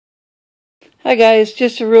Hi guys,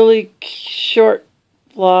 just a really short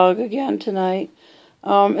vlog again tonight.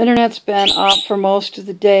 Internet's been off for most of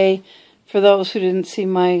the day. For those who didn't see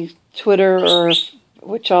my Twitter, or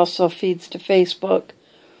which also feeds to Facebook,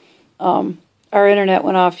 our internet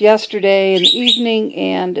went off yesterday in the evening,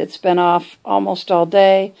 and it's been off almost all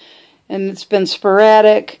day, and it's been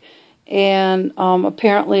sporadic. And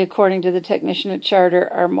apparently, according to the technician at Charter,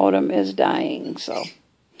 our modem is dying. So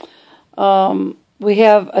we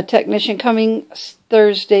have a technician coming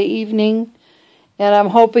Thursday evening, and I'm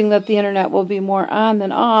hoping that the internet will be more on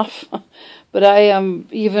than off. But I am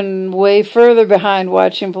even way further behind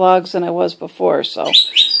watching vlogs than I was before. So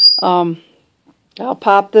I'll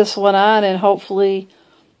pop this one on, and hopefully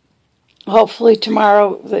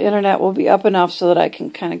tomorrow the internet will be up enough so that I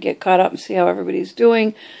can kind of get caught up and see how everybody's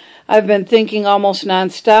doing. I've been thinking almost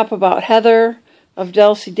nonstop about Heather of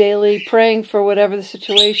Delsey Daily, praying for whatever the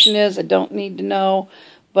situation is. I don't need to know,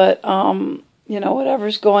 but you know,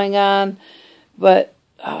 whatever's going on. But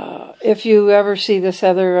if you ever see this,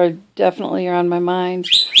 Heather, I definitely are on my mind.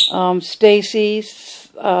 Stacy's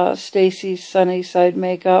Sunnyside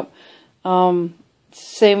Makeup.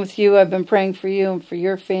 Same with you. I've been praying for you and for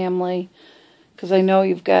your family, because I know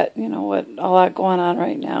you've got, you know, a lot going on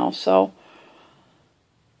right now. So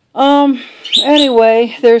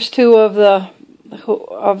anyway, there's two of the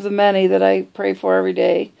many that I pray for every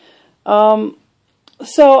day.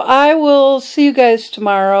 So I will see you guys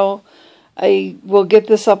tomorrow. I will get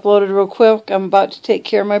this uploaded real quick. I'm about to take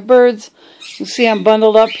care of my birds. You see I'm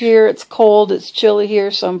bundled up here. It's cold. It's chilly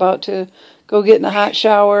here, so I'm about to go get in a hot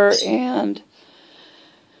shower, and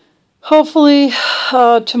hopefully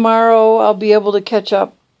tomorrow I'll be able to catch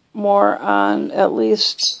up more on at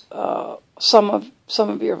least some of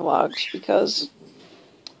your vlogs, because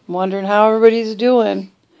I'm wondering how everybody's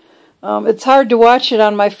doing. It's hard to watch it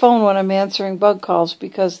on my phone when I'm answering bug calls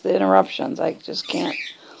because the interruptions. I just can't.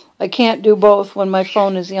 I can't do both when my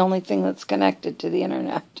phone is the only thing that's connected to the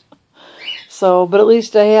internet. So, but at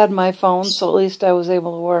least I had my phone, so at least I was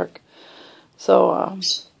able to work. So,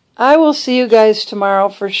 I will see you guys tomorrow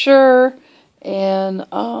for sure, and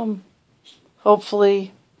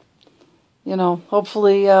hopefully, you know,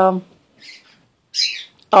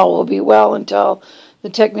 all will be well until the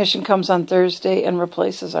technician comes on Thursday and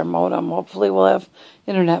replaces our modem. Hopefully we'll have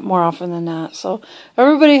internet more often than not. So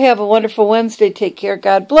everybody have a wonderful Wednesday. Take care.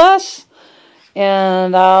 God bless.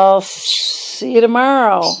 And I'll see you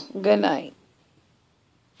tomorrow. Good night.